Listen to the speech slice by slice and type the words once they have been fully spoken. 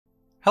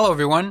Hello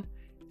everyone.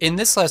 In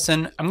this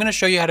lesson, I'm going to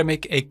show you how to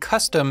make a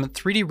custom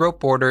 3D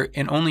rope border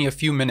in only a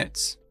few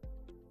minutes.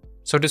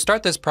 So to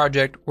start this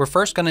project, we're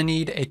first going to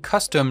need a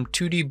custom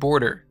 2D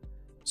border.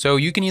 So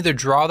you can either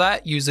draw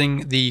that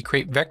using the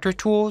Create Vector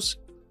tools,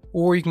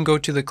 or you can go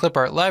to the clip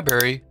art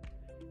library.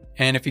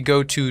 And if you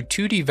go to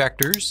 2D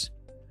vectors,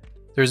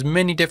 there's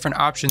many different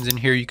options in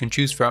here you can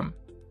choose from.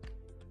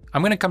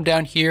 I'm going to come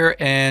down here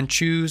and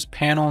choose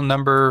panel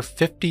number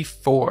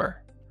 54.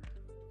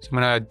 So I'm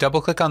going to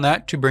double click on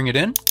that to bring it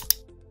in.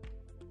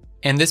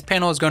 And this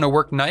panel is going to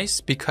work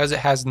nice because it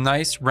has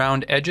nice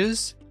round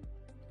edges,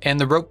 and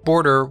the rope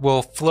border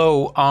will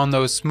flow on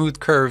those smooth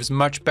curves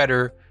much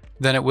better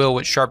than it will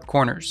with sharp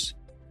corners.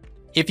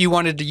 If you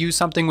wanted to use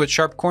something with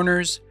sharp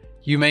corners,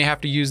 you may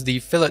have to use the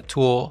fillet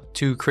tool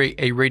to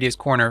create a radius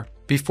corner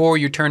before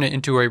you turn it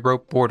into a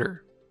rope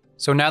border.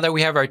 So now that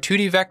we have our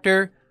 2D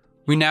vector,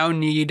 we now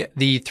need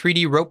the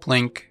 3D rope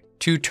link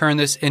to turn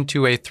this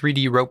into a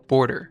 3D rope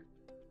border.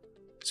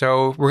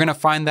 So we're going to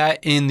find that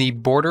in the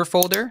border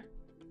folder.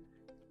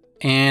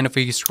 And if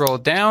we scroll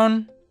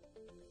down,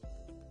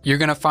 you're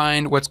going to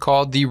find what's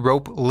called the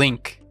rope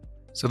link.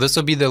 So this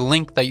will be the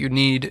link that you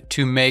need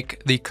to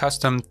make the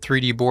custom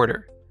 3D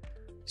border.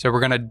 So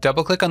we're going to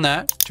double click on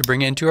that to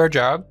bring it into our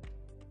job.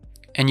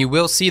 And you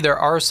will see there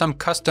are some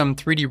custom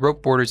 3D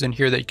rope borders in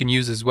here that you can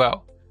use as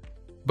well.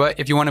 But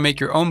if you want to make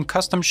your own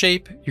custom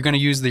shape, you're going to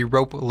use the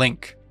rope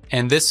link.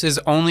 And this is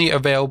only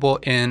available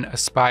in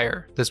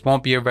Aspire. This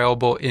won't be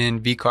available in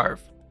VCarve.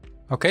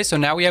 Okay, so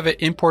now we have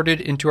it imported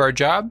into our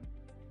job.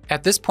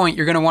 At this point,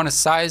 you're going to want to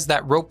size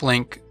that rope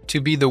link to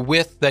be the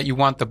width that you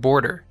want the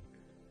border.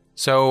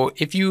 So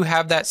if you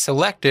have that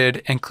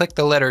selected and click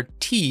the letter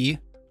T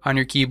on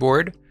your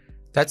keyboard,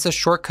 that's a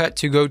shortcut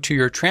to go to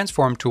your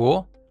transform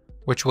tool,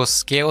 which will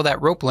scale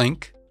that rope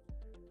link.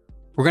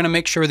 We're going to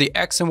make sure the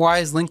X and Y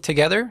is linked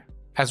together,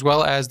 as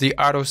well as the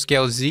auto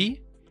scale Z.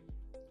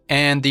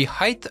 And the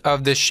height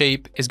of this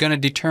shape is going to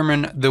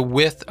determine the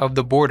width of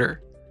the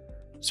border.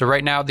 So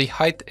right now the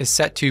height is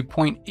set to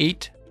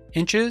 0.8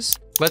 inches.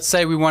 Let's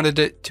say we wanted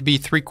it to be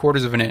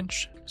 3/4 of an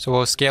inch. So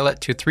we'll scale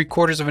it to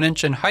 3/4 of an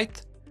inch in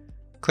height,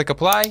 click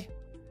apply,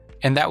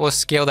 and that will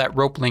scale that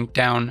rope link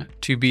down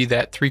to be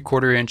that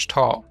 3/4 inch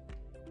tall.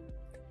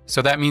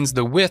 So that means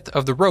the width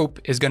of the rope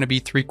is going to be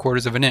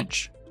 3/4 of an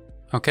inch.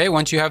 Okay,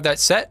 once you have that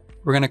set,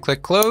 we're going to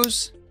click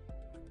close.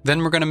 Then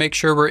we're going to make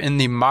sure we're in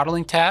the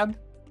modeling tab.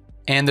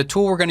 And the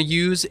tool we're going to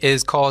use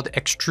is called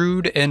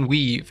extrude and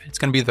weave. It's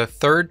going to be the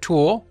third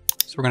tool.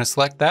 So we're going to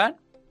select that.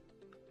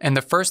 And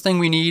the first thing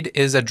we need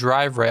is a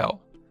drive rail.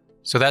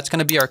 So that's going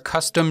to be our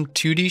custom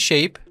 2D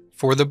shape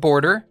for the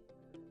border.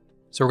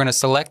 So we're going to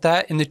select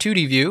that in the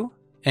 2D view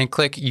and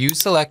click use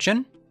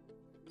selection.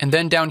 And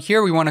then down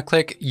here, we want to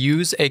click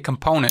use a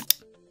component.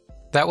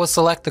 That will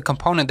select the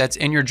component that's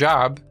in your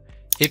job.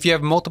 If you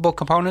have multiple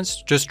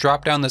components, just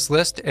drop down this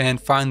list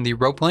and find the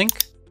rope link.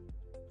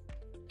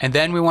 And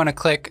then we want to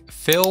click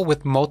fill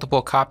with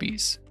multiple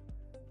copies.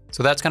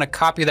 So that's going to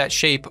copy that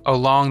shape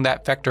along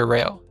that vector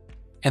rail.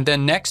 And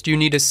then next you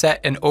need to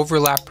set an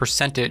overlap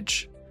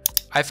percentage.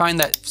 I find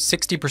that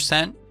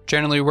 60%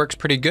 generally works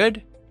pretty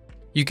good.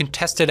 You can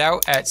test it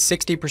out at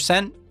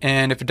 60%,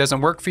 and if it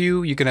doesn't work for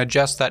you, you can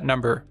adjust that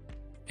number.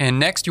 And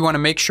next you want to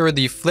make sure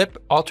the flip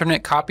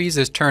alternate copies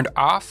is turned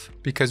off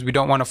because we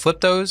don't want to flip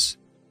those.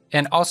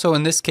 And also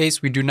in this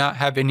case, we do not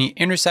have any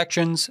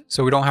intersections,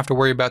 so we don't have to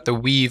worry about the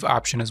weave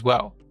option as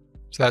well.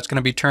 So that's going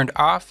to be turned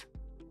off.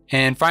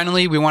 And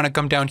finally, we want to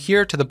come down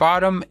here to the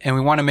bottom and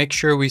we want to make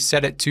sure we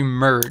set it to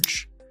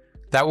merge.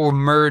 That will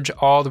merge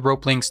all the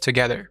rope links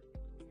together.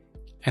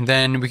 And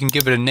then we can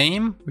give it a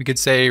name. We could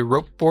say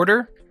rope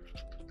border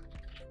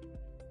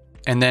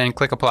and then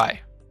click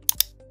apply.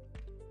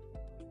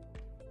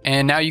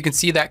 And now you can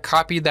see that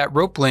copied that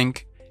rope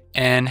link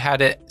and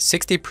had it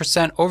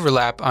 60%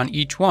 overlap on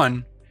each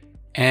one,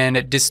 and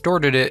it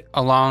distorted it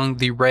along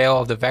the rail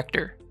of the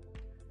vector.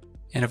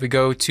 And if we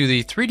go to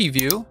the 3D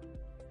view,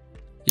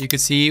 you can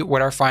see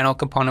what our final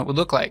component would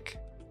look like.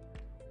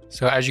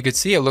 So as you can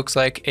see, it looks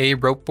like a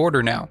rope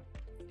border now.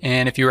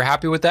 And if you were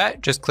happy with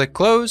that, just click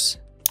close.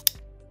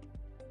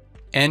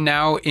 And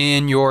now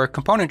in your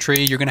component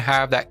tree, you're going to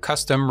have that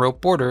custom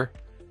rope border,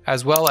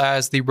 as well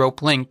as the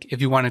rope link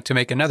if you wanted to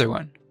make another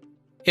one.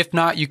 If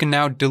not, you can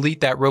now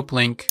delete that rope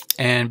link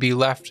and be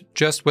left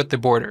just with the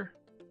border.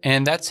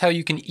 And that's how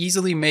you can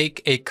easily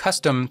make a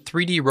custom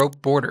 3D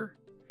rope border.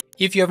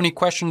 If you have any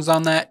questions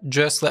on that,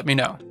 just let me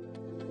know.